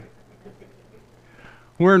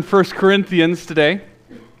We're in 1 Corinthians today.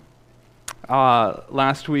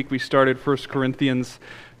 Last week we started 1 Corinthians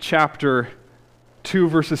chapter 2,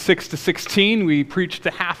 verses 6 to 16. We preached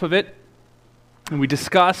the half of it, and we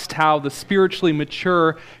discussed how the spiritually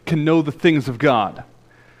mature can know the things of God.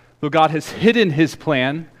 Though God has hidden his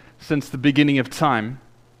plan since the beginning of time,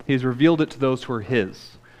 he has revealed it to those who are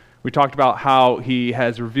his. We talked about how he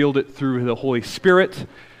has revealed it through the Holy Spirit,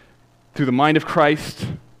 through the mind of Christ,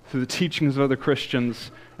 through the teachings of other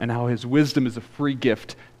Christians, and how his wisdom is a free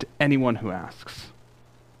gift to anyone who asks.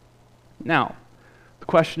 Now, the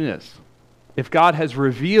question is, if God has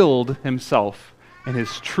revealed himself and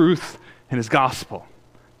his truth and his gospel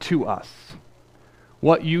to us,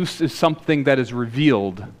 what use is something that is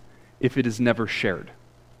revealed if it is never shared?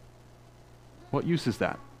 What use is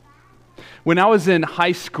that? When I was in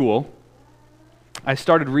high school, I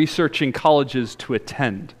started researching colleges to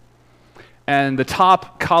attend. And the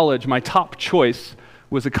top college, my top choice,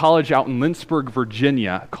 was a college out in Lynchburg,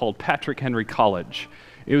 Virginia, called Patrick Henry College.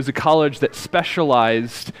 It was a college that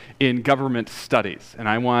specialized in government studies, and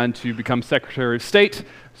I wanted to become Secretary of State,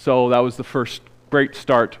 so that was the first great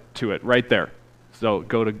start to it, right there. So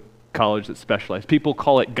go to college that specialized. People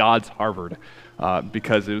call it God's Harvard,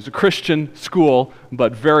 because it was a Christian school,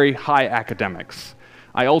 but very high academics.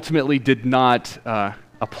 I ultimately did not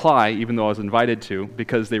apply, even though I was invited to,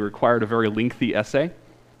 because they required a very lengthy essay,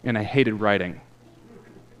 and I hated writing.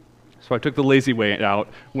 So I took the lazy way out,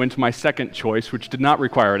 went to my second choice, which did not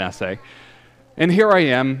require an essay, and here I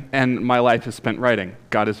am, and my life is spent writing.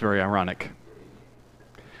 God is very ironic.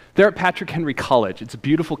 There at Patrick Henry College, it's a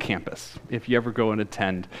beautiful campus, if you ever go and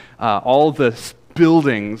attend. All the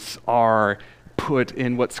buildings are put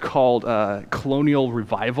in what's called colonial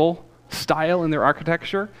revival style in their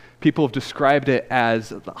architecture. People have described it as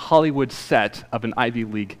the Hollywood set of an Ivy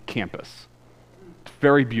League campus. It's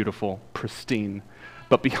very beautiful, pristine.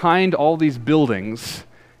 But behind all these buildings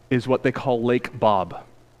is what they call Lake Bob.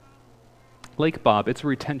 Lake Bob, it's a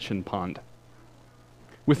retention pond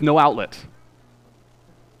with no outlet.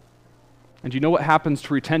 And do you know what happens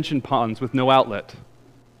to retention ponds with no outlet?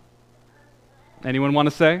 Anyone want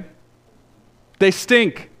to say? They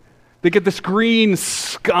stink. They get this green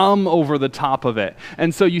scum over the top of it.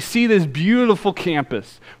 And so you see this beautiful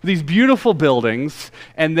campus with these beautiful buildings,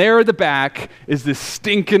 and there at the back is this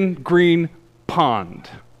stinking green pond.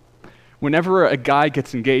 Whenever a guy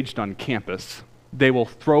gets engaged on campus, they will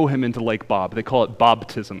throw him into Lake Bob. They call it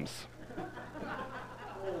bobtisms.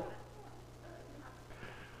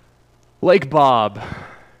 Lake Bob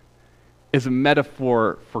is a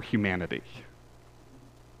metaphor for humanity.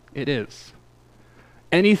 It is.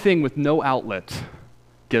 Anything with no outlet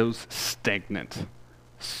goes stagnant,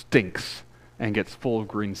 stinks, and gets full of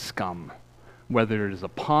green scum, whether it is a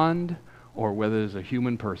pond or whether it is a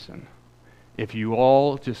human person. If you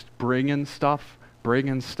all just bring in stuff,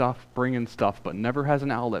 but never has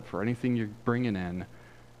an outlet for anything you're bringing in,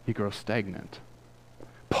 you grow stagnant.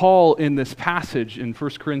 Paul, in this passage in 1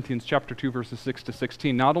 Corinthians chapter 2, verses 6 to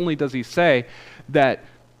 16, not only does he say that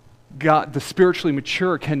God, the spiritually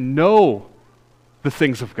mature, can know the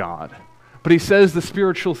things of God, but he says the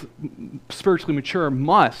spiritually mature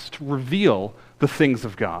must reveal the things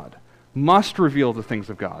of God. Must reveal the things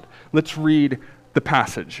of God. Let's read the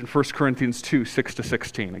passage in 1 Corinthians 2, 6 to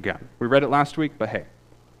 16 again. We read it last week, but hey.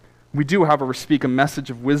 We do, however, speak a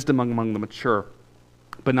message of wisdom among the mature,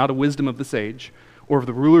 but not a wisdom of this age, or of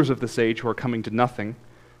the rulers of this age who are coming to nothing.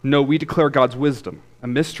 No, we declare God's wisdom, a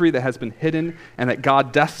mystery that has been hidden and that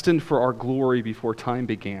God destined for our glory before time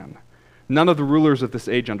began. None of the rulers of this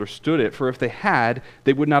age understood it, for if they had,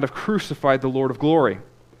 they would not have crucified the Lord of glory.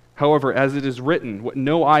 However, as it is written, what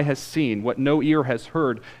no eye has seen, what no ear has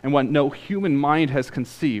heard, and what no human mind has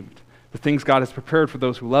conceived, the things God has prepared for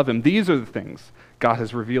those who love him, these are the things God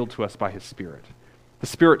has revealed to us by his Spirit. The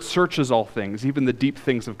Spirit searches all things, even the deep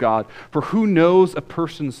things of God. For who knows a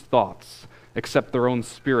person's thoughts except their own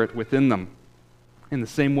spirit within them? In the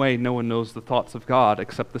same way, no one knows the thoughts of God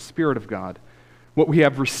except the Spirit of God. What we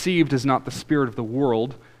have received is not the spirit of the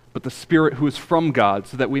world, but the Spirit who is from God,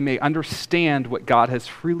 so that we may understand what God has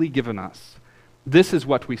freely given us. This is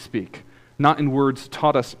what we speak, not in words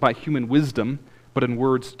taught us by human wisdom, but in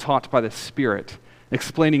words taught by the Spirit,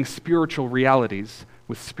 explaining spiritual realities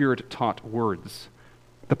with Spirit-taught words.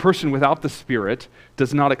 The person without the Spirit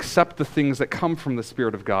does not accept the things that come from the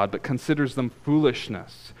Spirit of God, but considers them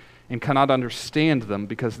foolishness and cannot understand them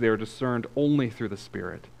because they are discerned only through the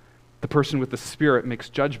Spirit. The person with the Spirit makes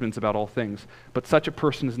judgments about all things, but such a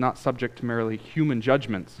person is not subject to merely human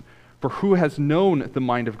judgments. For who has known the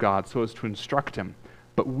mind of God so as to instruct him?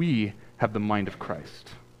 But we have the mind of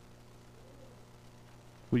Christ.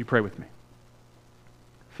 Will you pray with me?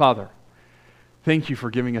 Father, thank you for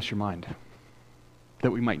giving us your mind, that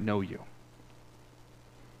we might know you.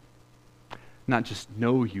 Not just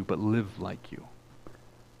know you, but live like you.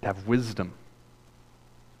 To have wisdom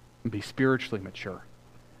and be spiritually mature.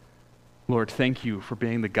 Lord, thank you for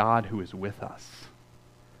being the God who is with us,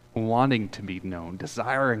 wanting to be known,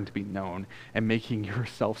 desiring to be known, and making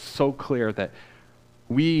yourself so clear that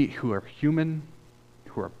we who are human,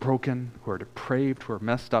 who are broken, who are depraved, who are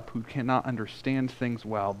messed up, who cannot understand things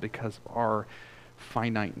well because of our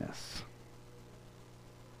finiteness,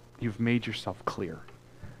 you've made yourself clear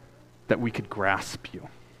that we could grasp you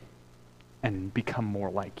and become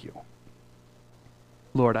more like you.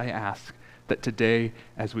 Lord, I ask that today,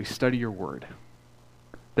 as we study your word,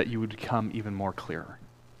 that you would become even more clear.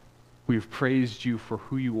 We've praised you for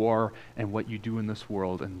who you are and what you do in this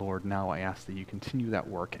world, and Lord, now I ask that you continue that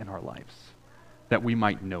work in our lives, that we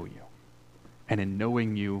might know you, and in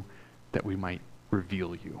knowing you, that we might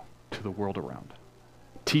reveal you to the world around.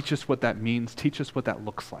 Teach us what that means, teach us what that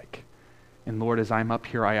looks like. And Lord, as I'm up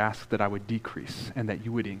here, I ask that I would decrease and that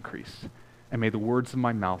you would increase. And may the words of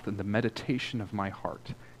my mouth and the meditation of my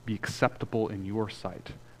heart be acceptable in your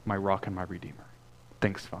sight, my rock and my redeemer.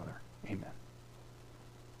 Thanks, Father. Amen.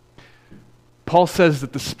 Paul says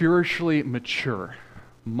that the spiritually mature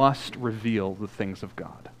must reveal the things of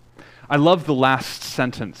God. I love the last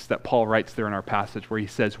sentence that Paul writes there in our passage where he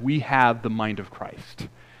says, we have the mind of Christ.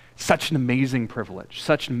 Such an amazing privilege,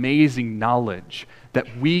 such amazing knowledge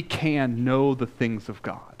that we can know the things of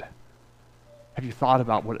God. Have you thought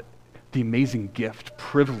about what the amazing gift,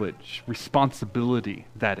 privilege, responsibility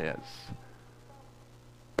that is?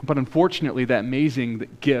 But unfortunately, that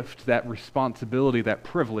amazing gift, that responsibility, that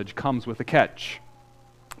privilege comes with a catch.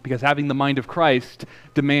 Because having the mind of Christ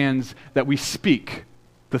demands that we speak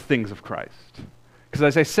the things of Christ. Because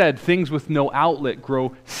as I said, things with no outlet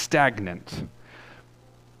grow stagnant.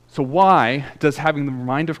 So why does having the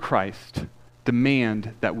mind of Christ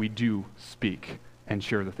demand that we do speak and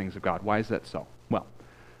share the things of God? Why is that so? Well,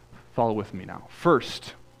 follow with me now.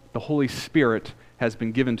 First, the Holy Spirit has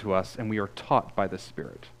been given to us, and we are taught by the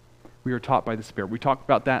Spirit. We are taught by the Spirit. We talked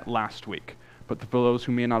about that last week. But for those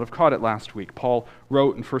who may not have caught it last week, Paul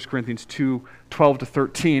wrote in 1 Corinthians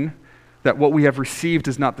 2:12-13 that what we have received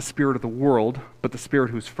is not the spirit of the world, but the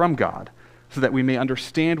Spirit who is from God, so that we may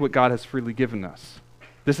understand what God has freely given us.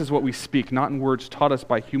 This is what we speak, not in words taught us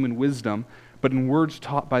by human wisdom, but in words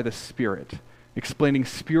taught by the Spirit, explaining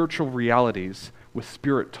spiritual realities with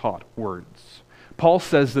Spirit-taught words. Paul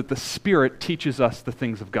says that the Spirit teaches us the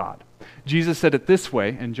things of God. Jesus said it this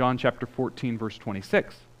way in John chapter 14, verse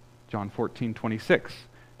 26. John 14:26.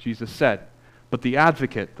 Jesus said, "But the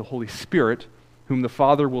Advocate, the Holy Spirit, whom the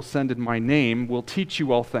Father will send in my name, will teach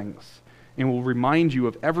you all things, and will remind you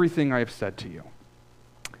of everything I have said to you."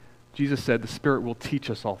 Jesus said the Spirit will teach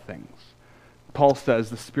us all things. Paul says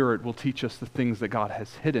the Spirit will teach us the things that God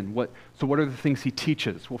has hidden. So what are the things he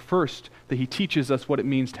teaches? Well, first, that he teaches us what it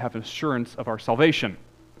means to have an assurance of our salvation.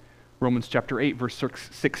 Romans chapter 8, verse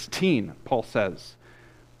 16, Paul says,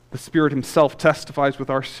 "The Spirit himself testifies with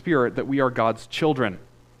our spirit that we are God's children."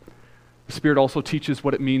 The Spirit also teaches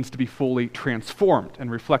what it means to be fully transformed and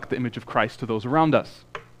reflect the image of Christ to those around us.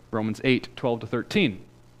 Romans 8:12-13.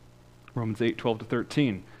 Romans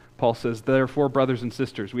 8:12-13. Paul says, "Therefore, brothers and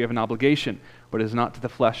sisters, we have an obligation, but it is not to the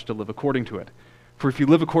flesh to live according to it. For if you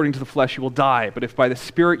live according to the flesh, you will die. But if by the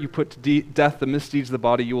Spirit you put to death the misdeeds of the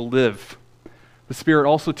body, you will live." The Spirit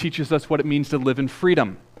also teaches us what it means to live in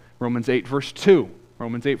freedom. Romans 8, verse 2.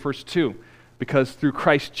 Romans 8, verse 2. "Because through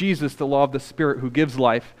Christ Jesus, the law of the Spirit who gives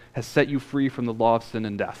life has set you free from the law of sin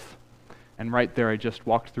and death." And right there, I just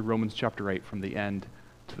walked through Romans chapter 8 from the end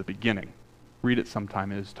to the beginning. Read it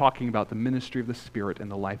sometime. It is talking about the ministry of the Spirit in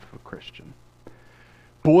the life of a Christian.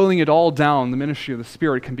 Boiling it all down, the ministry of the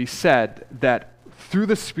Spirit can be said that through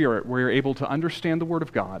the Spirit, we are able to understand the Word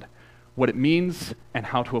of God, what it means, and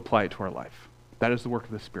how to apply it to our life. That is the work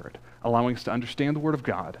of the Spirit, allowing us to understand the Word of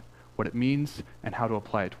God, what it means, and how to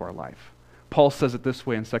apply it to our life. Paul says it this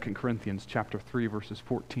way in 2 Corinthians chapter 3, verses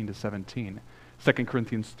 14-17. 2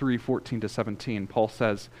 Corinthians 3, 14-17, Paul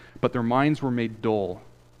says, "But their minds were made dull.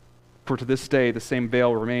 For to this day the same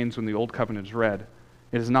veil remains when the old covenant is read.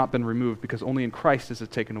 It has not been removed, because only in Christ is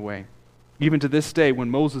it taken away. Even to this day, when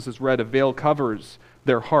Moses is read, a veil covers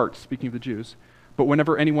their hearts," speaking of the Jews. "But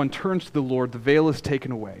whenever anyone turns to the Lord, the veil is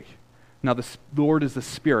taken away. Now the Lord is the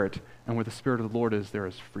Spirit, and where the Spirit of the Lord is, there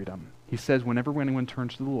is freedom." He says whenever anyone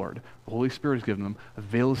turns to the Lord, the Holy Spirit is given them, a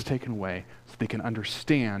veil is taken away so they can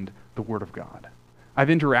understand the Word of God. I've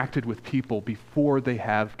interacted with people before they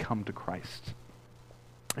have come to Christ.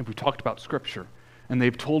 And we've talked about Scripture, and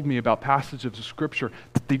they've told me about passages of Scripture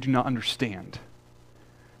that they do not understand.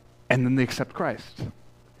 And then they accept Christ.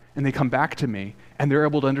 And they come back to me, and they're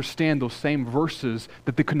able to understand those same verses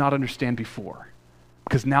that they could not understand before.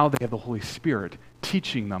 Because now they have the Holy Spirit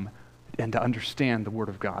teaching them and to understand the Word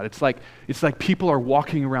of God. It's like people are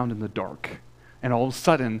walking around in the dark, and all of a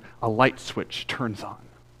sudden a light switch turns on,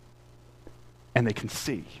 and they can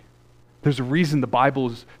see. There's a reason the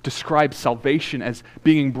Bible describes salvation as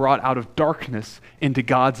being brought out of darkness into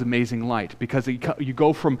God's amazing light, because you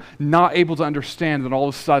go from not able to understand, and all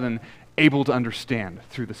of a sudden able to understand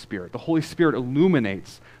through the Spirit. The Holy Spirit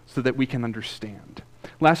illuminates so that we can understand.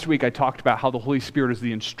 Last week I talked about how the Holy Spirit is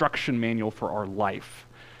the instruction manual for our life.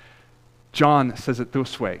 John says it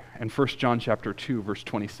this way in 1 John chapter 2, verse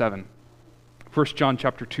 27. 1 John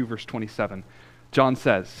chapter 2, verse 27. John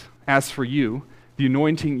says, "As for you, the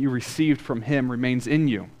anointing you received from him remains in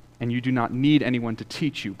you, and you do not need anyone to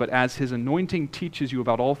teach you. But as his anointing teaches you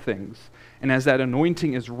about all things, and as that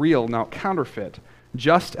anointing is real, not counterfeit,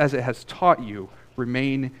 just as it has taught you,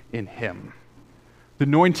 remain in him." The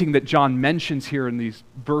anointing that John mentions here in these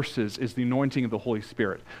verses is the anointing of the Holy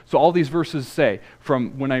Spirit. So all these verses say,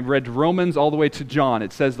 from when I read Romans all the way to John,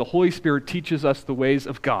 it says the Holy Spirit teaches us the ways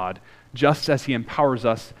of God, just as he empowers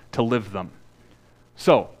us to live them.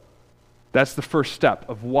 So, that's the first step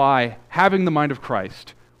of why, having the mind of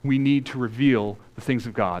Christ, we need to reveal the things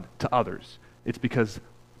of God to others. It's because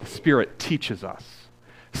the Spirit teaches us.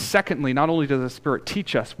 Secondly, not only does the Spirit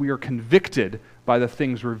teach us, we are convicted by the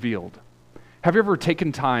things revealed. Have you ever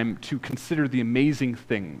taken time to consider the amazing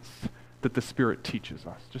things that the Spirit teaches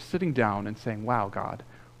us? Just sitting down and saying, wow, God,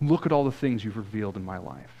 look at all the things you've revealed in my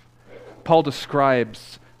life. Paul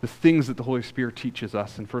describes the things that the Holy Spirit teaches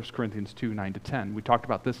us in 1 Corinthians 2, 9-10. We talked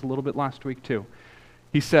about this a little bit last week too.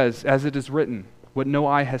 He says, "As it is written, what no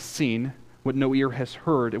eye has seen, what no ear has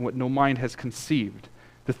heard, and what no mind has conceived,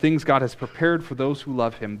 the things God has prepared for those who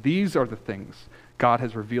love him, these are the things God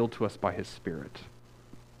has revealed to us by his Spirit."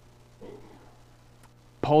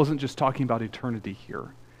 Paul isn't just talking about eternity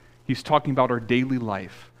here. He's talking about our daily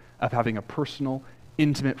life of having a personal,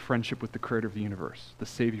 intimate friendship with the Creator of the universe, the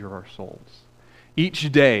Savior of our souls.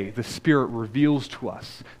 Each day, the Spirit reveals to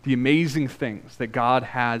us the amazing things that God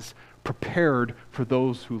has prepared for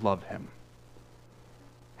those who love him.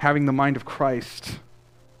 Having the mind of Christ,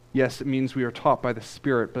 yes, it means we are taught by the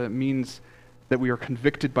Spirit, but it means that we are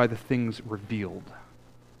convicted by the things revealed.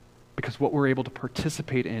 Because what we're able to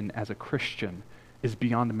participate in as a Christian is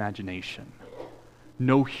beyond imagination.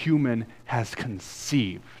 No human has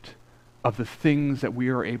conceived of the things that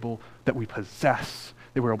we possess,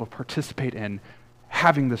 that we're able to participate in,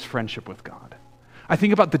 having this friendship with God. I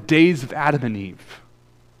think about the days of Adam and Eve,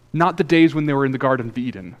 not the days when they were in the Garden of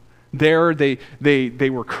Eden. There, they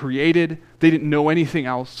were created. They didn't know anything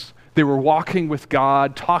else. They were walking with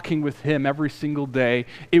God, talking with him every single day.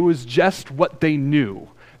 It was just what they knew.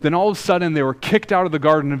 Then all of a sudden they were kicked out of the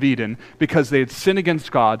Garden of Eden because they had sinned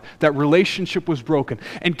against God. That relationship was broken.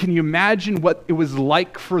 And can you imagine what it was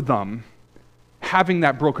like for them having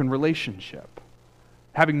that broken relationship?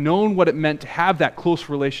 Having known what it meant to have that close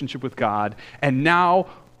relationship with God, and now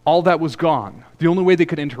all that was gone. The only way they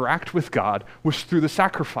could interact with God was through the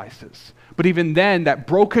sacrifices. But even then, that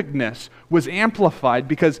brokenness was amplified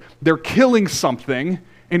because they're killing something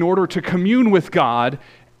in order to commune with God,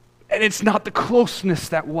 and it's not the closeness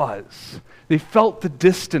that was. They felt the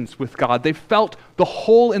distance with God. They felt the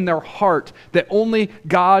hole in their heart that only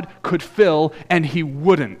God could fill, and he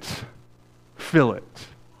wouldn't fill it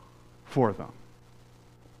for them.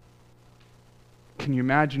 Can you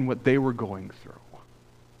imagine what they were going through?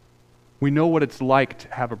 We know what it's like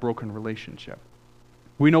to have a broken relationship.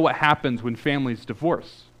 We know what happens when families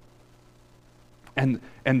divorce. And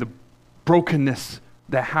the brokenness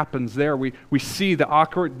that happens there. We see the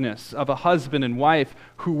awkwardness of a husband and wife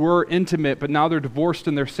who were intimate, but now they're divorced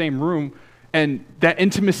in their same room, and that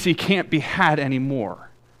intimacy can't be had anymore.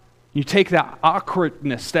 You take that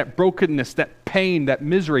awkwardness, that brokenness, that pain, that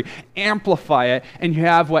misery, amplify it, and you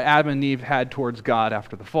have what Adam and Eve had towards God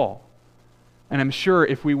after the fall. And I'm sure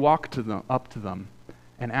if we walked up to them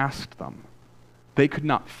and asked them, they could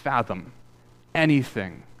not fathom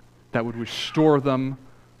anything that would restore them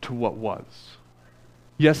to what was.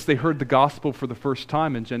 Yes, they heard the gospel for the first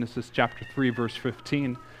time in Genesis chapter 3, verse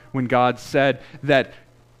 15, when God said that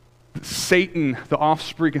Satan, the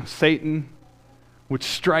offspring of Satan, would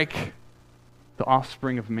strike the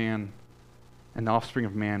offspring of man, and the offspring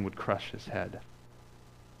of man would crush his head.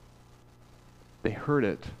 They heard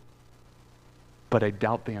it, but I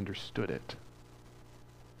doubt they understood it.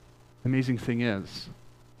 The amazing thing is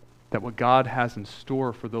that what God has in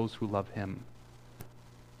store for those who love him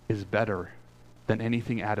is better than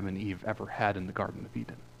anything Adam and Eve ever had in the Garden of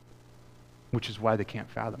Eden, which is why they can't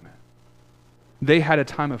fathom it. They had a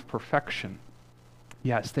time of perfection.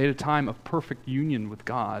 Yes, they had a time of perfect union with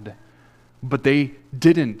God, but they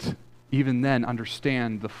didn't even then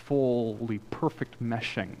understand the fully perfect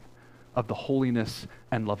meshing of the holiness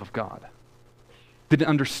and love of God. Didn't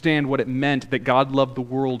understand what it meant that God loved the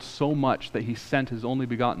world so much that he sent his only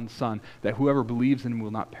begotten Son, that whoever believes in him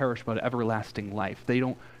will not perish but have everlasting life. They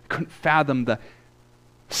couldn't fathom the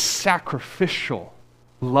sacrificial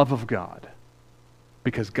love of God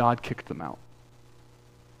because God kicked them out.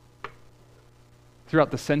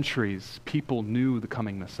 Throughout the centuries, people knew the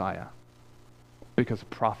coming Messiah because of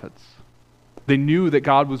prophets. They knew that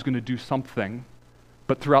God was going to do something,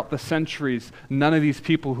 but throughout the centuries, none of these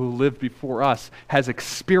people who lived before us has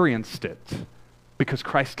experienced it because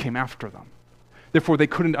Christ came after them. Therefore, they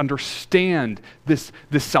couldn't understand this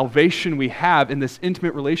salvation we have and this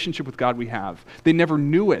intimate relationship with God we have. They never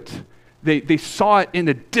knew it. They saw it in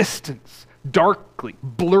a distance, darkly,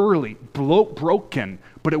 blurrily, broken,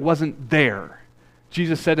 but it wasn't there.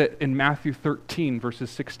 Jesus said it in Matthew 13, verses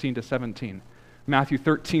 16 to 17. Matthew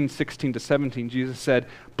 13, 16 to 17, Jesus said,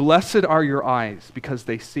 "Blessed are your eyes because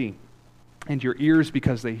they see, and your ears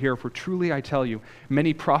because they hear. For truly I tell you,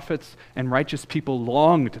 many prophets and righteous people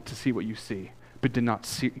longed to see what you see, but did not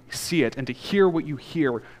see it, and to hear what you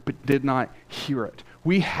hear, but did not hear it."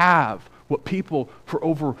 We have what people for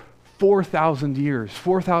over 4,000 years,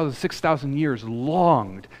 4,000, 6,000 years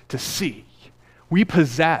longed to see. We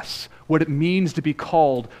possess what it means to be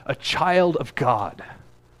called a child of God.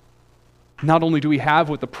 Not only do we have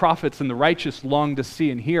what the prophets and the righteous long to see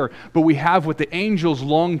and hear, but we have what the angels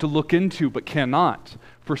long to look into but cannot.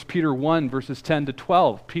 1 Peter 1, verses 10 to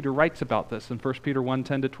 12, Peter writes about this in 1 Peter 1,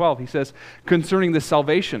 10 to 12. He says, "Concerning this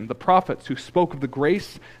salvation, the prophets who spoke of the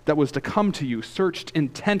grace that was to come to you searched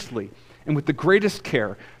intently and with the greatest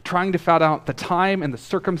care, trying to find out the time and the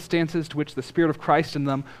circumstances to which the Spirit of Christ in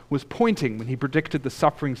them was pointing when he predicted the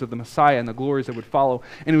sufferings of the Messiah and the glories that would follow.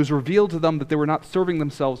 And it was revealed to them that they were not serving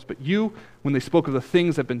themselves, but you, when they spoke of the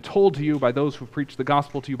things that have been told to you by those who preached the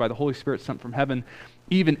gospel to you by the Holy Spirit sent from heaven.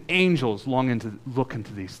 Even angels long to look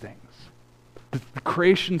into these things." The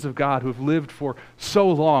creations of God who have lived for so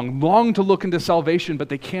long to look into salvation, but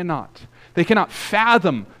they cannot. They cannot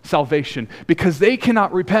fathom salvation because they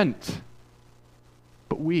cannot repent.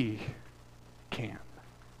 But we can.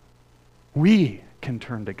 We can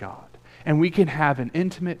turn to God, and we can have an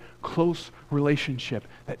intimate, close relationship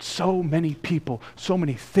that so many people, so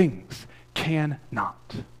many things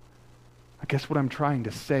cannot. I guess what I'm trying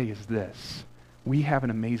to say is this: we have an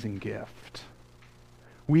amazing gift.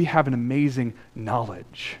 We have an amazing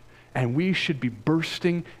knowledge, and we should be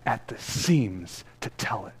bursting at the seams to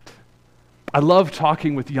tell it. I love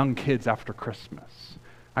talking with young kids after Christmas.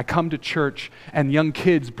 I come to church and young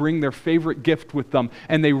kids bring their favorite gift with them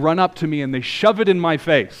and they run up to me and they shove it in my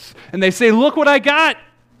face and they say, "Look what I got."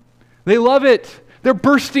 They love it. They're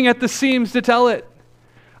bursting at the seams to tell it.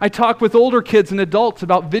 I talk with older kids and adults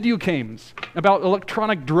about video games, about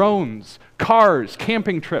electronic drones, cars,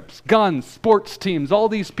 camping trips, guns, sports teams, all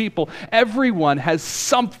these people. Everyone has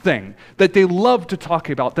something that they love to talk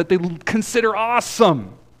about, that they consider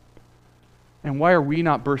awesome. And why are we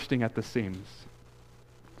not bursting at the seams?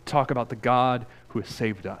 Talk about the God who has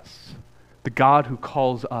saved us, the God who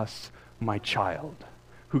calls us my child,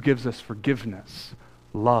 who gives us forgiveness,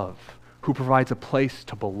 love, who provides a place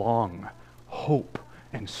to belong, hope,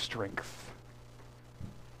 and strength.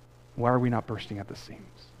 Why are we not bursting at the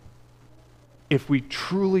seams? If we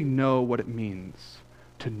truly know what it means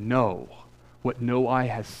to know what no eye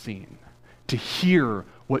has seen, to hear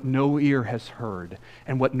what no ear has heard,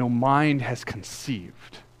 and what no mind has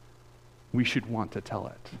conceived, we should want to tell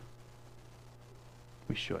it.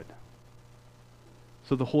 We should.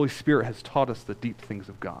 So the Holy Spirit has taught us the deep things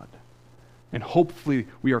of God. And hopefully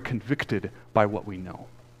we are convicted by what we know.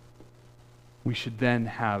 We should then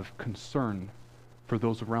have concern for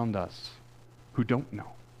those around us who don't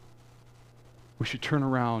know. We should turn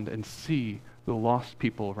around and see the lost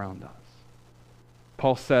people around us.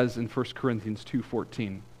 Paul says in 1 Corinthians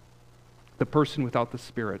 2:14, "The person without the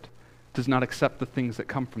Spirit does not accept the things that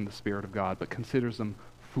come from the Spirit of God, but considers them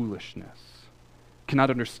foolishness. Cannot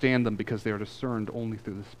understand them because they are discerned only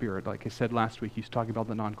through the Spirit." Like I said last week, he's talking about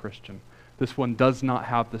the non-Christian. This one does not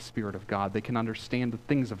have the Spirit of God. They can understand the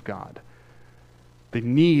things of God. They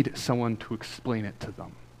need someone to explain it to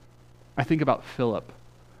them. I think about Philip,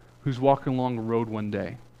 who's walking along a road one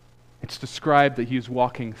day. It's described that he is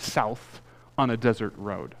walking south on a desert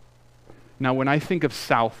road. Now, when I think of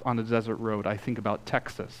south on a desert road, I think about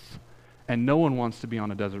Texas. And no one wants to be on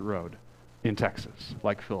a desert road in Texas,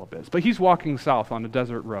 like Philip is. But he's walking south on a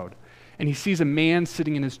desert road, and he sees a man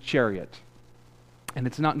sitting in his chariot. And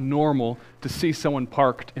it's not normal to see someone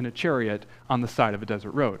parked in a chariot on the side of a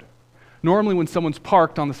desert road. Normally, when someone's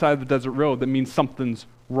parked on the side of the desert road, that means something's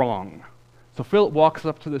wrong. So Philip walks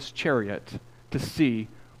up to this chariot to see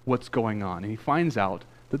what's going on, and he finds out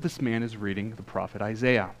that this man is reading the prophet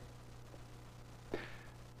Isaiah.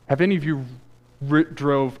 Have any of you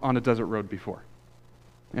drove on a desert road before?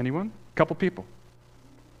 Anyone? A couple people.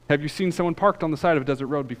 Have you seen someone parked on the side of a desert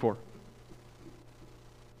road before?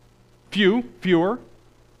 Fewer.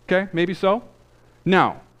 Okay, maybe so.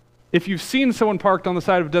 Now, if you've seen someone parked on the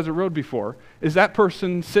side of a desert road before, is that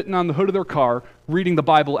person sitting on the hood of their car reading the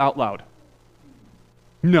Bible out loud?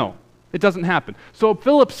 No, it doesn't happen. So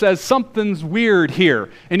Philip says something's weird here,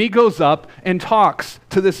 and he goes up and talks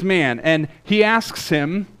to this man, and he asks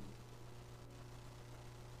him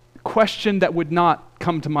a question that would not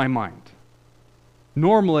come to my mind.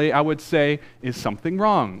 Normally, I would say, is something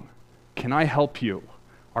wrong? Can I help you?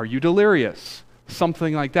 Are you delirious?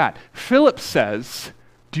 Something like that. Philip says,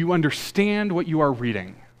 do you understand what you are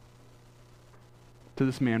reading? To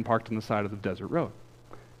this man parked on the side of the desert road.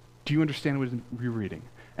 Do you understand what you're reading?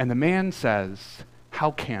 And the man says,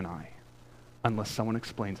 how can I, unless someone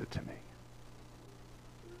explains it to me?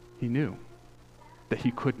 He knew that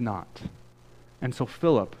he could not. And so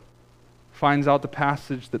Philip finds out the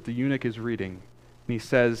passage that the eunuch is reading, and he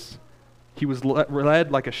says, he was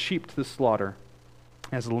led like a sheep to the slaughter,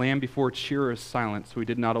 as a lamb before its shearer is silent, so he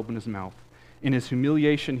did not open his mouth. In his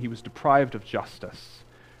humiliation he was deprived of justice.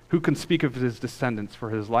 Who can speak of his descendants, for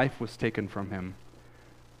his life was taken from him?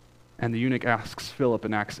 And the eunuch asks Philip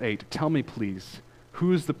in Acts 8, tell me please,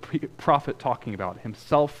 who is the prophet talking about,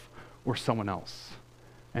 himself or someone else?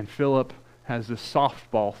 And Philip has this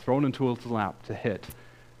softball thrown into his lap to hit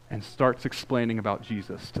and starts explaining about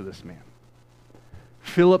Jesus to this man.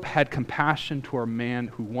 Philip had compassion toward a man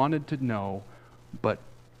who wanted to know but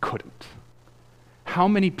couldn't. How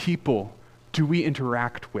many people do we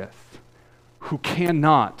interact with who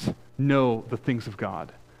cannot know the things of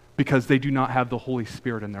God because they do not have the Holy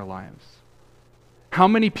Spirit in their lives? How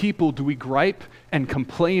many people do we gripe and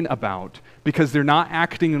complain about because they're not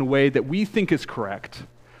acting in a way that we think is correct,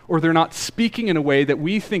 or they're not speaking in a way that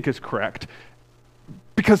we think is correct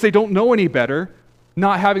because they don't know any better,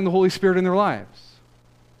 not having the Holy Spirit in their lives?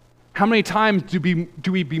 How many times do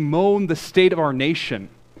we bemoan the state of our nation,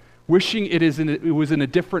 wishing it was in a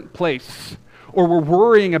different place, or we're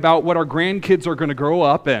worrying about what our grandkids are going to grow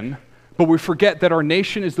up in, but we forget that our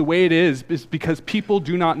nation is the way it is because people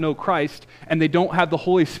do not know Christ and they don't have the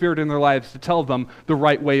Holy Spirit in their lives to tell them the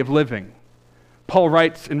right way of living. Paul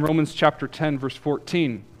writes in Romans chapter 10, verse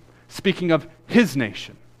 14, speaking of his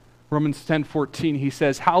nation, Romans 10:14, he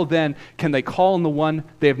says, how then can they call on the one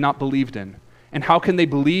they have not believed in? And how can they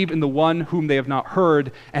believe in the one whom they have not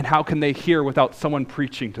heard? And how can they hear without someone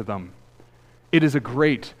preaching to them? It is a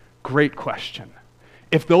great, great question.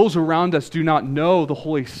 If those around us do not know the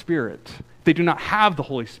Holy Spirit, they do not have the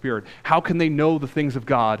Holy Spirit, how can they know the things of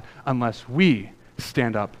God unless we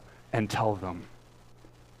stand up and tell them?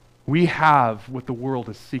 We have what the world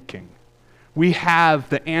is seeking. We have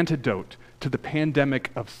the antidote to the pandemic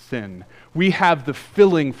of sin. We have the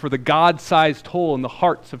filling for the God-sized hole in the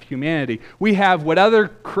hearts of humanity. We have what other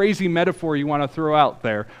crazy metaphor you want to throw out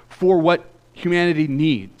there for what humanity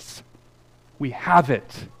needs. We have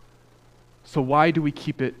it. So why do we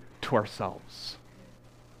keep it to ourselves?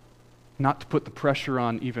 Not to put the pressure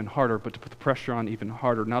on even harder, but to put the pressure on even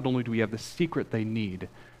harder. Not only do we have the secret they need,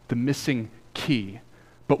 the missing key,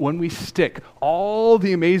 but when we stick all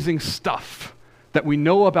the amazing stuff that we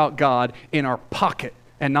know about God in our pocket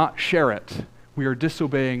and not share it, we are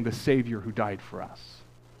disobeying the Savior who died for us.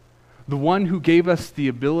 The one who gave us the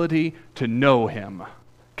ability to know him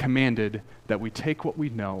commanded that we take what we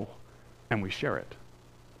know and we share it.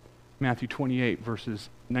 Matthew 28, verses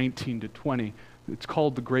 19 to 20, it's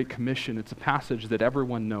called the Great Commission. It's a passage that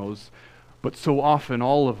everyone knows, but so often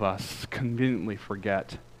all of us conveniently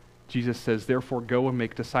forget. Jesus says, therefore go and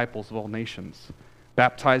make disciples of all nations,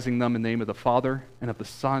 baptizing them in the name of the Father and of the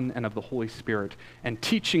Son and of the Holy Spirit, and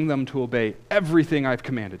teaching them to obey everything I've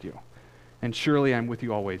commanded you. And surely I'm with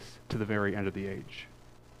you always to the very end of the age.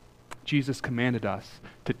 Jesus commanded us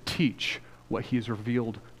to teach what he has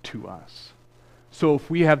revealed to us. So if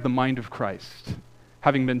we have the mind of Christ,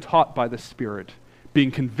 having been taught by the Spirit,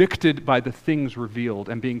 being convicted by the things revealed,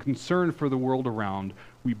 and being concerned for the world around,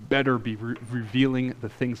 we better be revealing the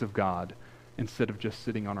things of God instead of just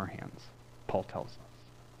sitting on our hands, Paul tells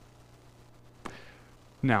us.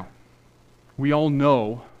 Now, we all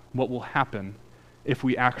know what will happen if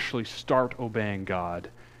we actually start obeying God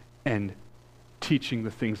and teaching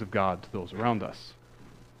the things of God to those around us.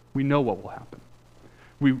 We know what will happen.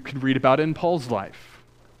 We could read about it in Paul's life.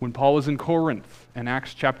 When Paul was in Corinth in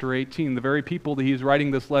Acts chapter 18, the very people that he's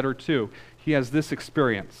writing this letter to, he has this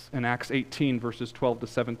experience in Acts 18, verses 12 to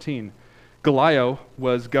 17. Gallio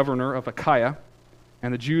was governor of Achaia,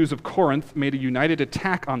 and the Jews of Corinth made a united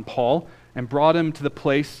attack on Paul and brought him to the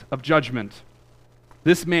place of judgment.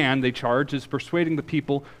 This man, they charge, is persuading the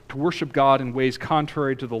people to worship God in ways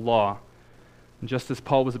contrary to the law. And just as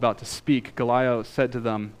Paul was about to speak, Gallio said to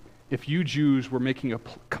them, "If you Jews were making a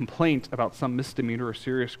complaint about some misdemeanor or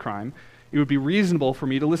serious crime, it would be reasonable for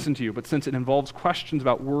me to listen to you. But since it involves questions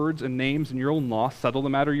about words and names in your own law, settle the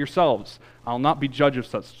matter yourselves. I'll not be judge of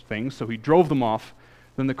such things." So he drove them off.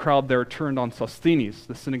 Then the crowd there turned on Sosthenes,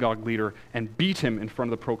 the synagogue leader, and beat him in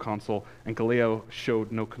front of the proconsul, and Gallio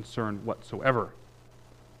showed no concern whatsoever.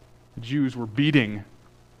 The Jews were beating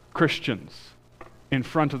Christians in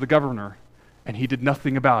front of the governor, and he did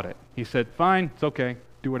nothing about it. He said, "Fine, it's okay,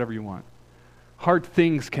 do whatever you want." Hard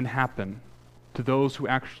things can happen to those who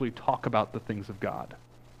actually talk about the things of God.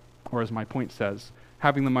 Or as my point says,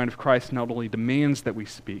 having the mind of Christ not only demands that we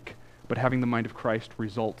speak, but having the mind of Christ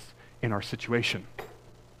results in our situation.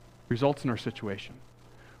 Results in our situation.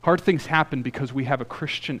 Hard things happen because we have a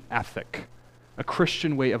Christian ethic, a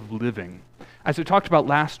Christian way of living. As I talked about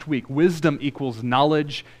last week, wisdom equals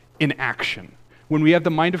knowledge in action. When we have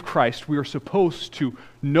the mind of Christ, we are supposed to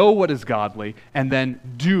know what is godly and then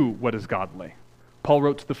do what is godly. Paul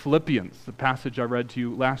wrote to the Philippians, the passage I read to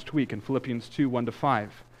you last week in Philippians 2,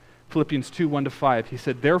 1-5. Philippians 2, 1-5, he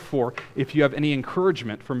said, "Therefore, if you have any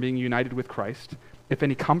encouragement from being united with Christ, if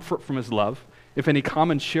any comfort from his love, if any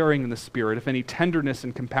common sharing in the Spirit, if any tenderness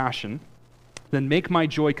and compassion, then make my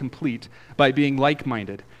joy complete by being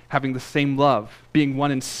like-minded, having the same love, being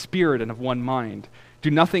one in spirit and of one mind. Do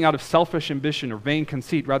nothing out of selfish ambition or vain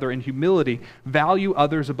conceit, rather in humility value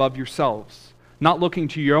others above yourselves, not looking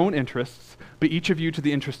to your own interests, but each of you to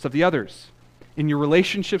the interests of the others. In your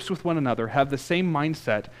relationships with one another, have the same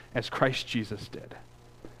mindset as Christ Jesus did."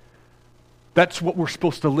 That's what we're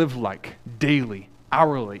supposed to live like daily,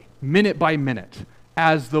 hourly, minute by minute,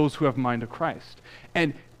 as those who have mind of Christ.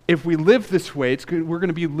 And if we live this way, we're going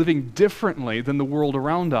to be living differently than the world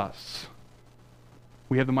around us.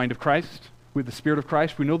 We have the mind of Christ. We have the Spirit of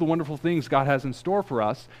Christ. We know the wonderful things God has in store for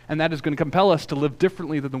us, and that is going to compel us to live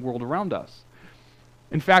differently than the world around us.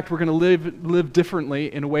 In fact, we're going to live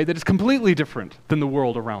differently in a way that is completely different than the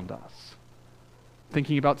world around us.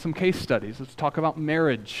 Thinking about some case studies, let's talk about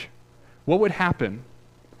marriage. What would happen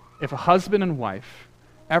if a husband and wife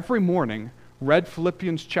every morning read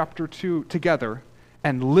Philippians chapter 2 together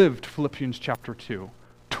and lived Philippians chapter 2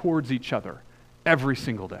 towards each other every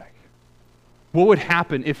single day? What would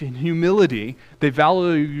happen if in humility they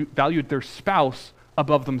valued their spouse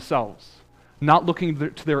above themselves, not looking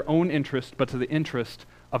to their own interest, but to the interest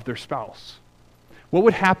of their spouse? What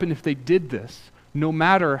would happen if they did this no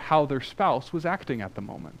matter how their spouse was acting at the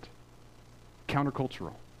moment?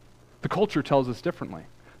 Countercultural. The culture tells us differently.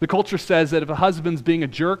 The culture says that if a husband's being a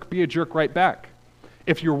jerk, be a jerk right back.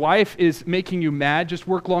 If your wife is making you mad, just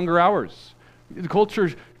work longer hours. The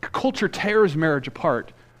culture tears marriage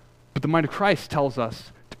apart, but the mind of Christ tells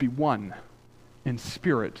us to be one in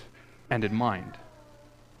spirit and in mind.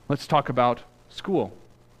 Let's talk about school.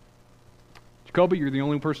 Jacoby, you're the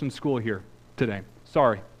only person in school here today.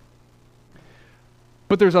 Sorry.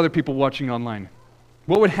 But there's other people watching online.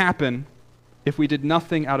 What would happen if we did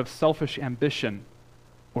nothing out of selfish ambition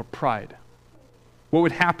or pride? What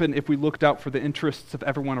would happen if we looked out for the interests of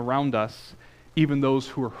everyone around us, even those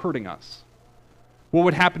who are hurting us? What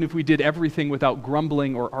would happen if we did everything without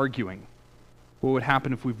grumbling or arguing? What would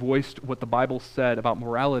happen if we voiced what the Bible said about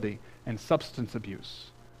morality and substance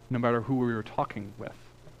abuse, no matter who we were talking with?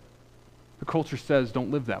 The culture says don't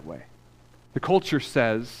live that way. The culture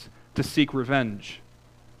says to seek revenge.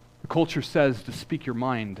 The culture says to speak your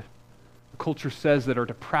mind. The culture says that our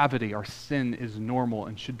depravity, our sin is normal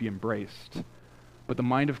and should be embraced. But the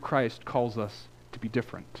mind of Christ calls us to be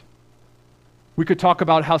different. We could talk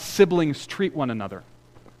about how siblings treat one another.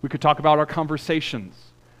 We could talk about our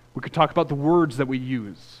conversations. We could talk about the words that we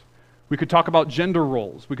use. We could talk about gender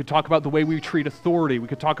roles. We could talk about the way we treat authority. We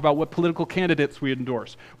could talk about what political candidates we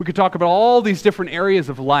endorse. We could talk about all these different areas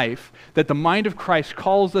of life that the mind of Christ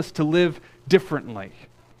calls us to live differently.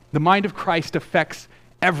 The mind of Christ affects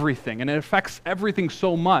everything, and it affects everything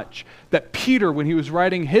so much that Peter, when he was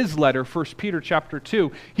writing his letter, 1 Peter chapter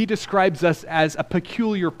 2, he describes us as a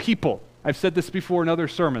peculiar people. I've said this before in other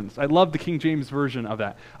sermons. I love the King James version of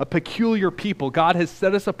that. A peculiar people. God has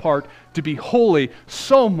set us apart to be holy,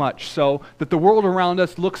 so much so that the world around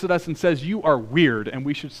us looks at us and says, "You are weird," and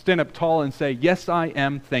we should stand up tall and say, "Yes, I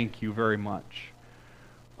am, thank you very much."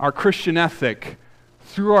 Our Christian ethic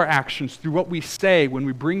through our actions, through what we say when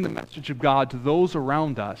we bring the message of God to those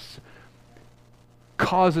around us,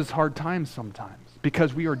 causes hard times sometimes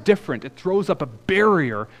because we are different. It throws up a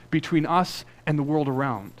barrier between us and the world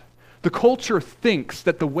around. The culture thinks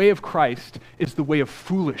that the way of Christ is the way of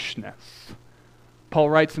foolishness. Paul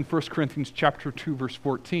writes in 1 Corinthians chapter 2, verse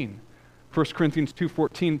 14. 1 Corinthians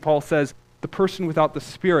 2:14, Paul says, "The person without the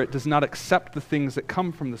Spirit does not accept the things that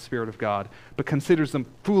come from the Spirit of God, but considers them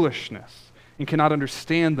foolishness and cannot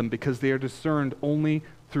understand them because they are discerned only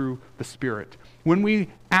through the Spirit." When we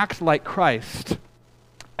act like Christ,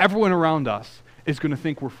 everyone around us is going to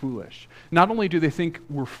think we're foolish. Not only do they think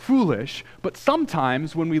we're foolish, but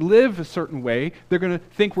sometimes when we live a certain way, they're going to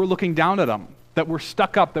think we're looking down at them, that we're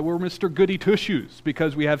stuck up, that we're Mr. Goody Two-Shoes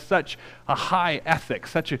because we have such a high ethic,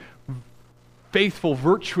 such a faithful,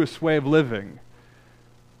 virtuous way of living.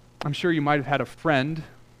 I'm sure you might have had a friend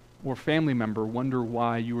or family member wonder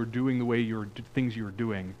why you were doing the way things you were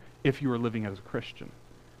doing if you were living as a Christian.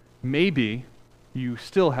 Maybe you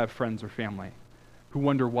still have friends or family who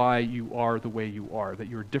wonder why you are the way you are, that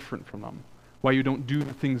you're different from them, why you don't do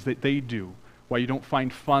the things that they do, why you don't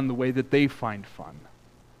find fun the way that they find fun.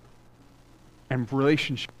 And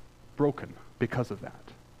relationships are broken because of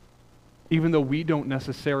that. Even though we don't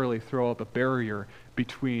necessarily throw up a barrier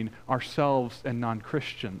between ourselves and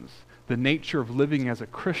non-Christians, the nature of living as a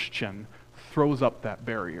Christian throws up that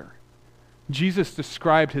barrier. Jesus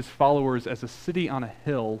described his followers as a city on a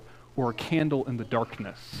hill or a candle in the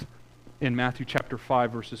darkness in Matthew chapter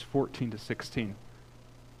 5, verses 14 to 16.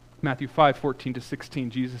 Matthew 5, 14 to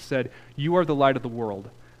 16, Jesus said, "You are the light of the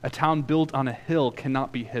world. A town built on a hill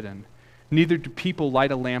cannot be hidden. Neither do people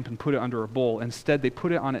light a lamp and put it under a bowl. Instead, they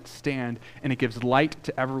put it on its stand, and it gives light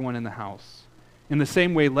to everyone in the house. In the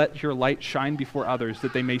same way, let your light shine before others,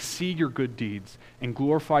 that they may see your good deeds and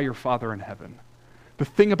glorify your Father in heaven." The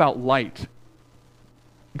thing about light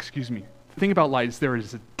is there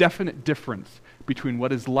is a definite difference between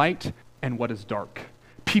what is light and what is dark.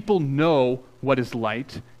 People know what is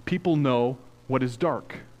light. People know what is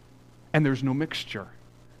dark. And there's no mixture.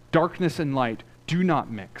 Darkness and light do not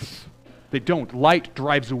mix. They don't. Light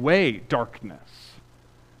drives away darkness.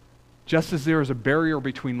 Just as there is a barrier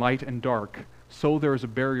between light and dark, so there is a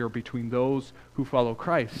barrier between those who follow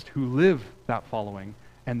Christ, who live that following,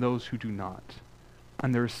 and those who do not.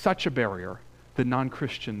 And there is such a barrier that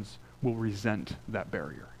non-Christians will resent that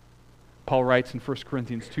barrier. Paul writes in 1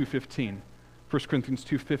 Corinthians 2:15, 1 Corinthians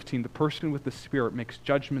 2:15, "The person with the Spirit makes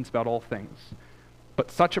judgments about all things, but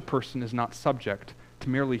such a person is not subject to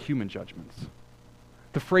merely human judgments."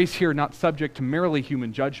 The phrase here, "not subject to merely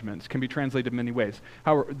human judgments," can be translated many ways.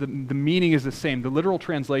 However, the meaning is the same. The literal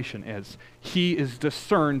translation is, he is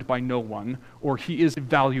discerned by no one, or he is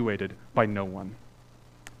evaluated by no one.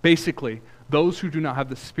 Basically, those who do not have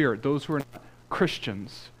the Spirit, those who are not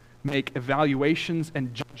Christians, make evaluations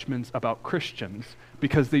and judgments about Christians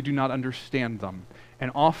because they do not understand them.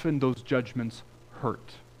 And often those judgments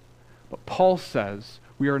hurt. But Paul says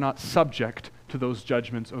we are not subject to those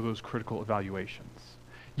judgments or those critical evaluations.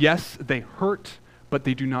 Yes, they hurt, but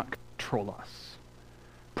they do not control us.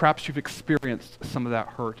 Perhaps you've experienced some of that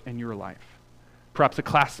hurt in your life. Perhaps a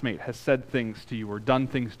classmate has said things to you or done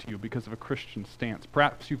things to you because of a Christian stance.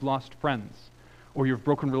 Perhaps you've lost friends, or you've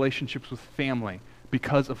broken relationships with family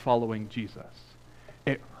because of following Jesus.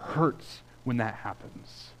 It hurts when that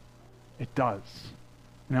happens. It does.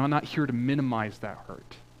 And I'm not here to minimize that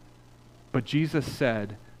hurt. But Jesus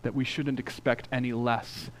said that we shouldn't expect any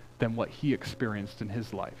less than what he experienced in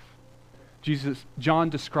his life. John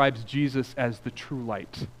describes Jesus as the true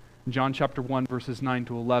light. In John chapter 1, verses 9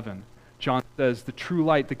 to 11, John says, "The true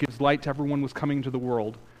light that gives light to everyone was coming to the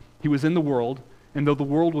world. He was in the world, and though the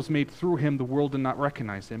world was made through him, the world did not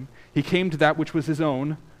recognize him. He came to that which was his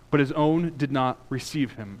own, but his own did not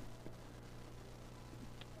receive him."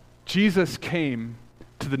 Jesus came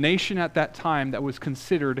to the nation at that time that was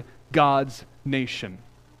considered God's nation.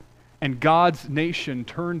 And God's nation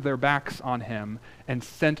turned their backs on him and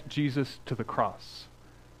sent Jesus to the cross.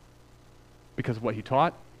 Because of what he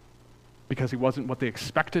taught? Because he wasn't what they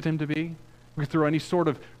expected him to be? We could throw any sort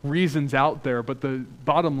of reasons out there, but the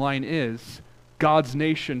bottom line is God's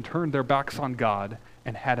nation turned their backs on God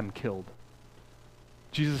and had him killed.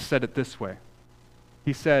 Jesus said it this way.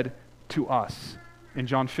 He said to us in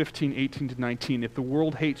John 15, 18 to 19, "If the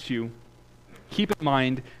world hates you, keep in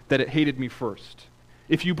mind that it hated me first.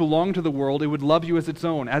 If you belong to the world, it would love you as its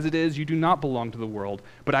own. As it is, you do not belong to the world,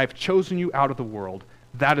 but I have chosen you out of the world.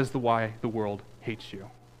 That is why the world hates you."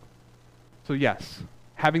 So yes,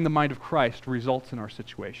 having the mind of Christ results in our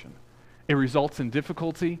situation. It results in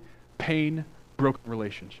difficulty, pain, broken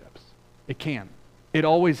relationships. It can. It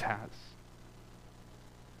always has.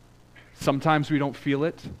 Sometimes we don't feel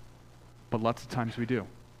it, but lots of times we do.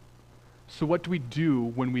 So what do we do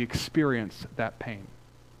when we experience that pain?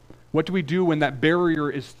 What do we do when that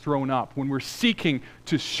barrier is thrown up, when we're seeking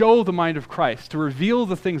to show the mind of Christ, to reveal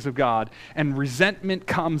the things of God, and resentment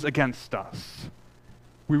comes against us?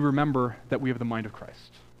 We remember that we have the mind of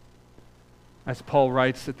Christ. As Paul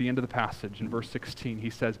writes at the end of the passage in verse 16,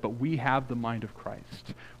 he says, "But we have the mind of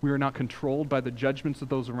Christ. We are not controlled by the judgments of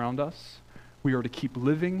those around us. We are to keep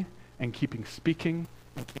living and keeping speaking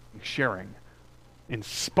and keeping sharing in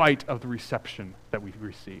spite of the reception that we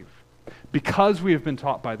receive. Because we have been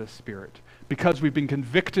taught by the Spirit, because we've been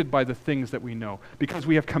convicted by the things that we know, because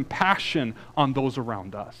we have compassion on those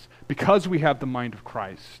around us, because we have the mind of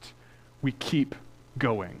Christ, we keep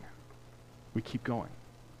going. We keep going."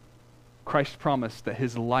 Christ promised that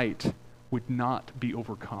his light would not be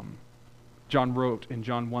overcome. John wrote in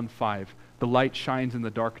John 1:5, "The light shines in the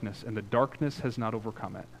darkness, and the darkness has not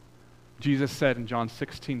overcome it." Jesus said in John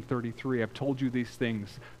 16:33, "I've told you these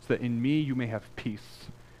things so that in me you may have peace.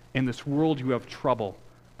 In this world you have trouble,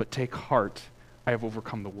 but take heart, I have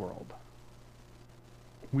overcome the world."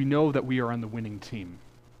 We know that we are on the winning team.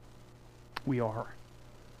 We are.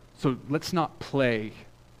 So let's not play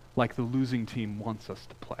like the losing team wants us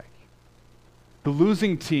to play. The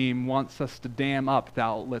losing team wants us to dam up the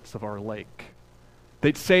outlets of our lake.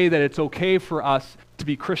 They'd say that it's okay for us to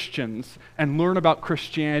be Christians and learn about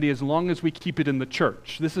Christianity as long as we keep it in the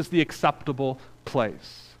church. This is the acceptable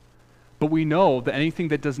place. But we know that anything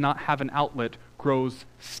that does not have an outlet grows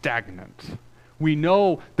stagnant. We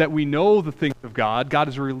know that we know the things of God. God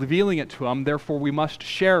is revealing it to them. Therefore, we must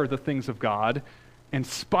share the things of God in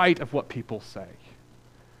spite of what people say.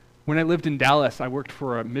 When I lived in Dallas, I worked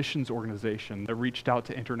for a missions organization that reached out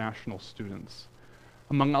to international students.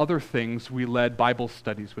 Among other things, we led Bible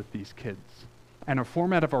studies with these kids. And a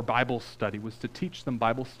format of our Bible study was to teach them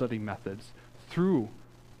Bible study methods through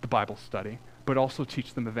the Bible study, but also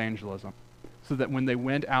teach them evangelism, so that when they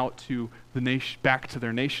went out to back to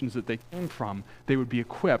their nations that they came from, they would be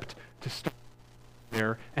equipped to start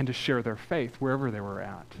there and to share their faith wherever they were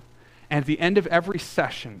at. And at the end of every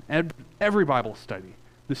session, every Bible study,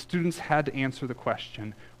 the students had to answer the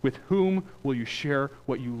question, "With whom will you share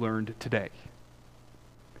what you learned today?"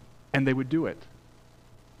 And they would do it.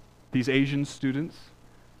 These Asian students,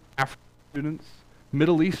 African students,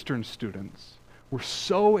 Middle Eastern students were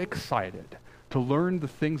so excited to learn the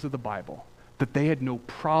things of the Bible that they had no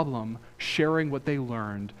problem sharing what they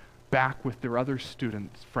learned back with their other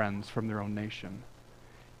students, friends from their own nation,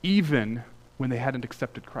 even when they hadn't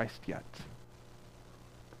accepted Christ yet.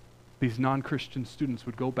 These non-Christian students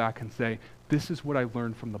would go back and say, "This is what I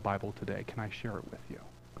learned from the Bible today. Can I share it with you?"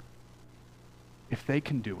 If they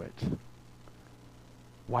can do it,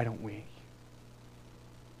 why don't we?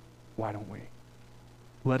 Why don't we?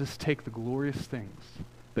 Let us take the glorious things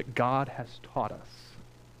that God has taught us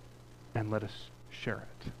and let us share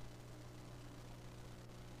it.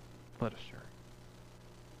 Let us share it.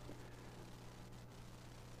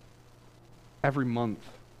 Every month,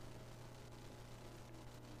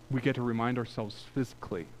 we get to remind ourselves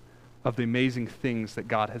physically of the amazing things that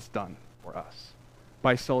God has done for us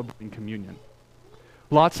by celebrating communion.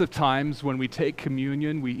 Lots of times when we take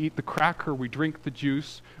communion, we eat the cracker, we drink the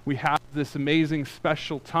juice, we have this amazing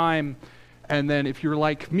special time, and then if you're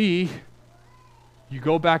like me, you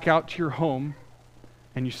go back out to your home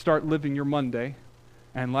and you start living your Monday,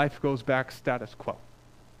 and life goes back status quo.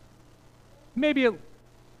 Maybe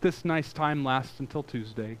this nice time lasts until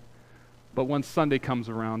Tuesday, but once Sunday comes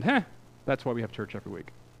around, that's why we have church every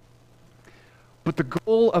week. But the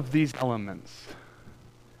goal of these elements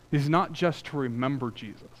is not just to remember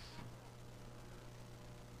Jesus.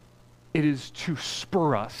 It is to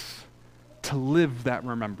spur us to live that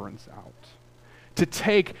remembrance out. To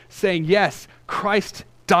take, saying, yes, Christ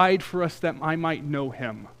died for us that I might know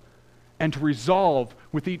him. And to resolve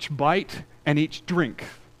with each bite and each drink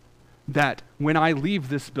that when I leave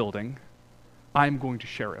this building, I'm going to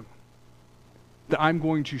share him. That I'm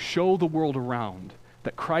going to show the world around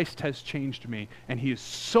that Christ has changed me and he is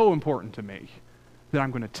so important to me that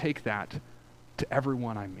I'm going to take that to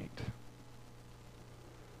everyone I meet.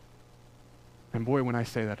 And boy, when I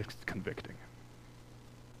say that, it's convicting.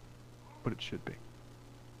 But it should be.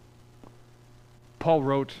 Paul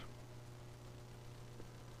wrote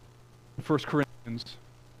in 1 Corinthians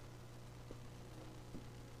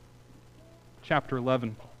chapter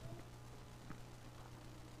 11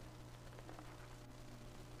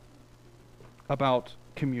 about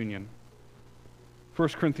communion. 1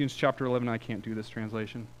 Corinthians chapter 11, I can't do this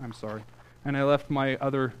translation, I'm sorry. And I left my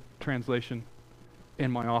other translation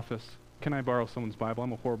in my office. Can I borrow someone's Bible?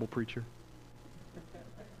 I'm a horrible preacher.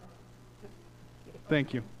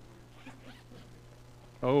 Thank you.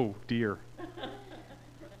 Oh, dear.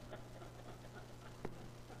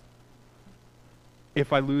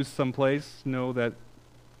 If I lose someplace, know that,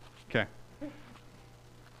 okay.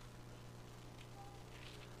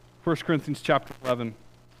 1 Corinthians chapter 11.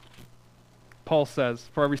 Paul says,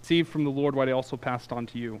 "For I received from the Lord what I also passed on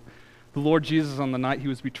to you. The Lord Jesus, on the night he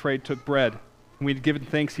was betrayed, took bread. When he had given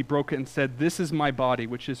thanks, he broke it and said, 'This is my body,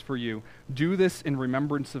 which is for you. Do this in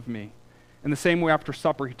remembrance of me.' In the same way, after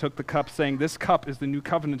supper, he took the cup, saying, 'This cup is the new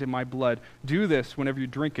covenant in my blood. Do this whenever you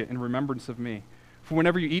drink it in remembrance of me. For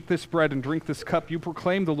whenever you eat this bread and drink this cup, you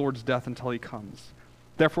proclaim the Lord's death until he comes.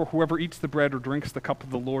 Therefore, whoever eats the bread or drinks the cup of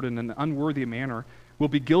the Lord in an unworthy manner will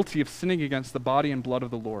be guilty of sinning against the body and blood of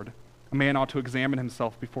the Lord. A man ought to examine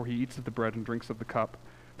himself before he eats of the bread and drinks of the cup.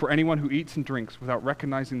 For anyone who eats and drinks without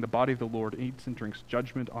recognizing the body of the Lord eats and drinks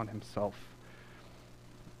judgment on himself.'"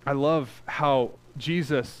 I love how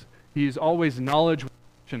Jesus, he is always knowledge with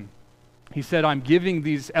action. He said, "I'm giving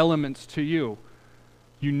these elements to you.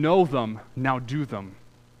 You know them, now do them.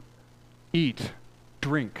 Eat,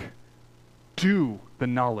 drink, do the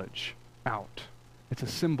knowledge out." It's a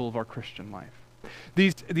symbol of our Christian life.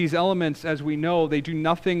 These elements, as we know, they do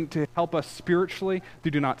nothing to help us spiritually. They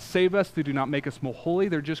do not save us. They do not make us more holy.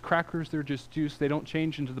 They're just crackers. They're just juice. They don't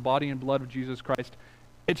change into the body and blood of Jesus Christ.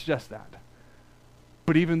 It's just that.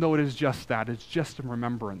 But even though it is just that, it's just a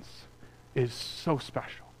remembrance, it is so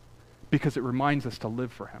special because it reminds us to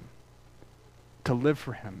live for him. To live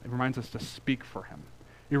for him. It reminds us to speak for him.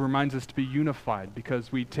 It reminds us to be unified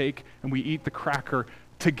because we take and we eat the cracker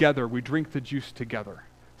together. We drink the juice together,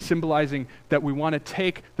 symbolizing that we want to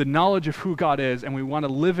take the knowledge of who God is and we want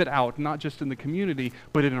to live it out, not just in the community,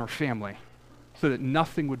 but in our family, so that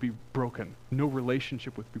nothing would be broken. No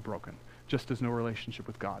relationship would be broken, just as no relationship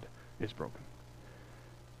with God is broken.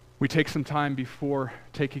 We take some time before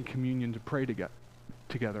taking communion to pray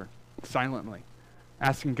together silently,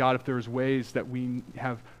 asking God if there's ways that we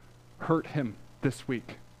have hurt him this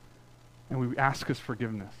week, and we ask his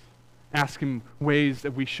forgiveness. Ask him ways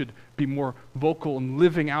that we should be more vocal in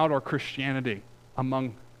living out our Christianity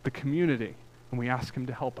among the community, and we ask him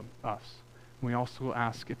to help us. And we also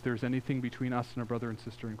ask if there's anything between us and our brother and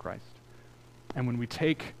sister in Christ. And when we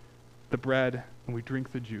take the bread and we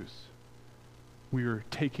drink the juice, we are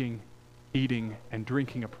taking, eating, and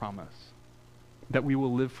drinking a promise that we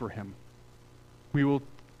will live for him. We will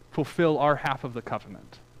fulfill our half of the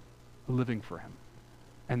covenant, living for him,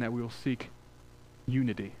 and that we will seek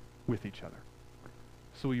unity with each other.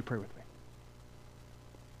 So will you pray with me?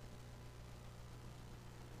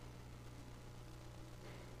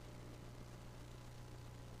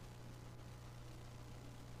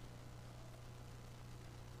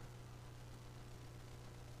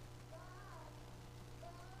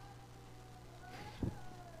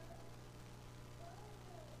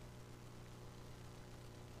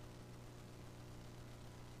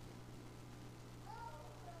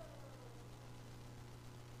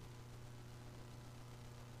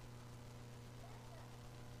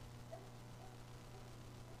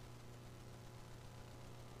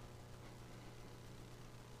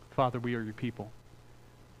 Father, we are your people,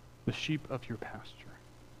 the sheep of your pasture,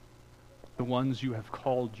 the ones you have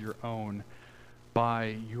called your own by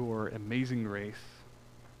your amazing grace,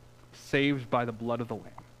 saved by the blood of the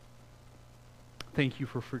Lamb. Thank you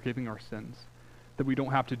for forgiving our sins, that we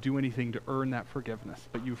don't have to do anything to earn that forgiveness,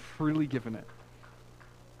 but you've freely given it.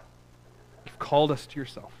 You've called us to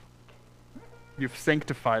yourself. You've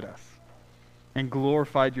sanctified us and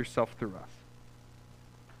glorified yourself through us.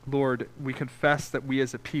 Lord, we confess that we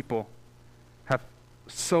as a people have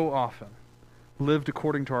so often lived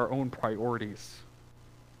according to our own priorities,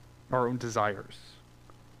 our own desires,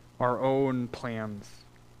 our own plans,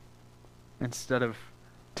 instead of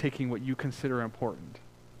taking what you consider important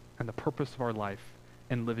and the purpose of our life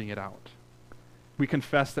and living it out. We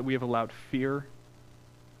confess that we have allowed fear,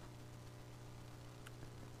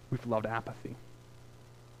 we've allowed apathy,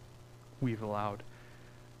 we've allowed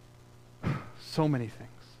so many things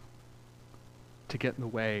to get in the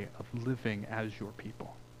way of living as your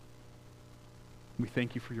people. We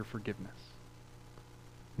thank you for your forgiveness.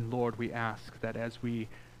 And Lord, we ask that as we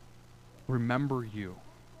remember you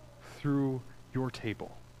through your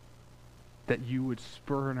table, that you would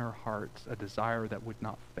spur in our hearts a desire that would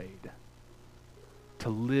not fade, to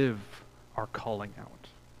live our calling out.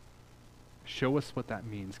 Show us what that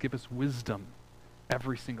means. Give us wisdom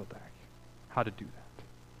every single day how to do that.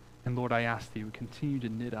 And Lord, I ask that you would continue to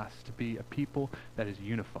knit us to be a people that is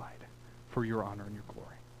unified for your honor and your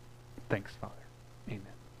glory. Thanks, Father. Amen.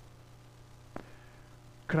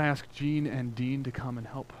 Could I ask Jean and Dean to come and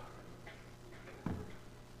help?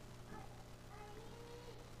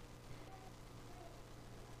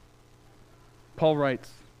 Paul writes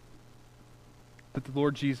that the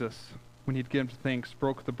Lord Jesus, when he had given thanks,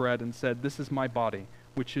 broke the bread and said, "This is my body,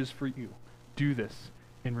 which is for you. Do this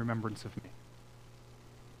in remembrance of me."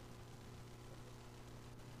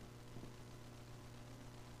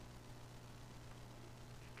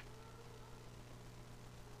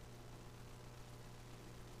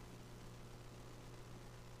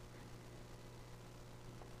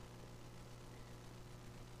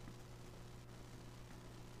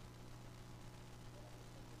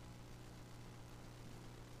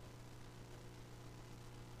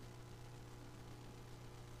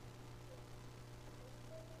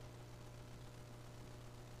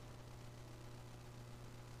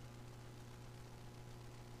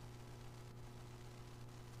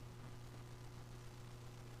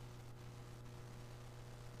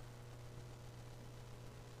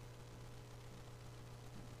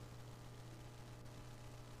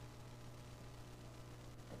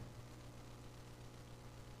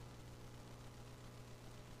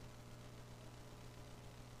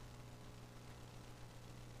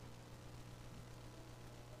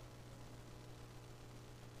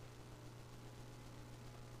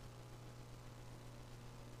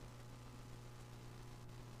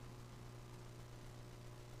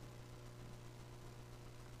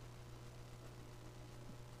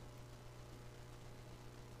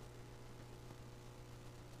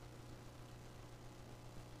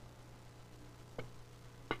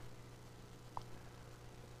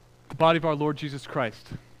 The body of our Lord Jesus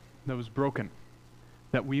Christ that was broken,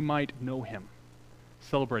 that we might know him.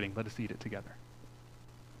 Celebrating, let us eat it together.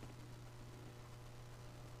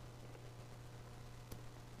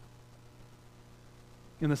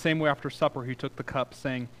 In the same way, after supper, he took the cup,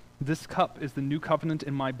 saying, "This cup is the new covenant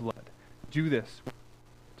in my blood. Do this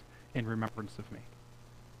in remembrance of me."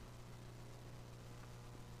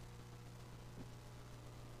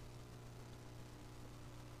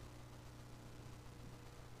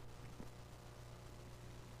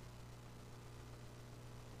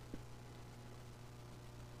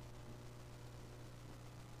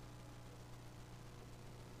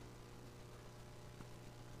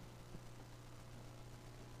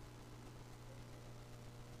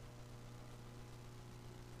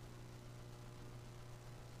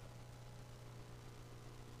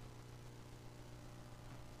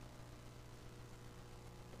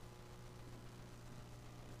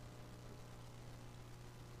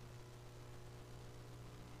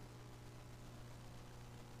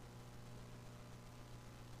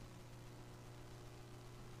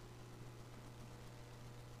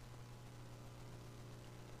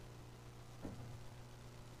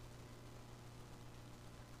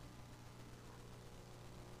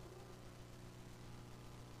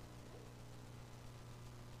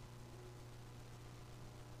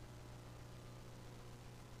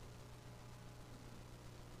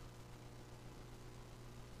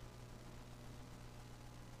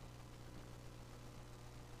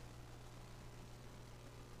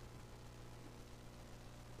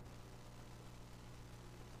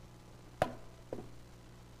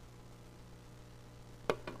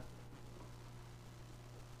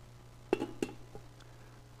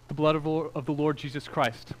 The blood of the Lord Jesus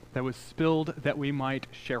Christ that was spilled that we might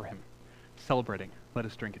share him. Celebrating, let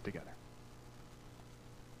us drink it together.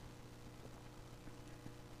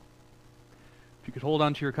 If you could hold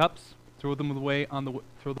on to your cups, throw them away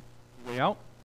out.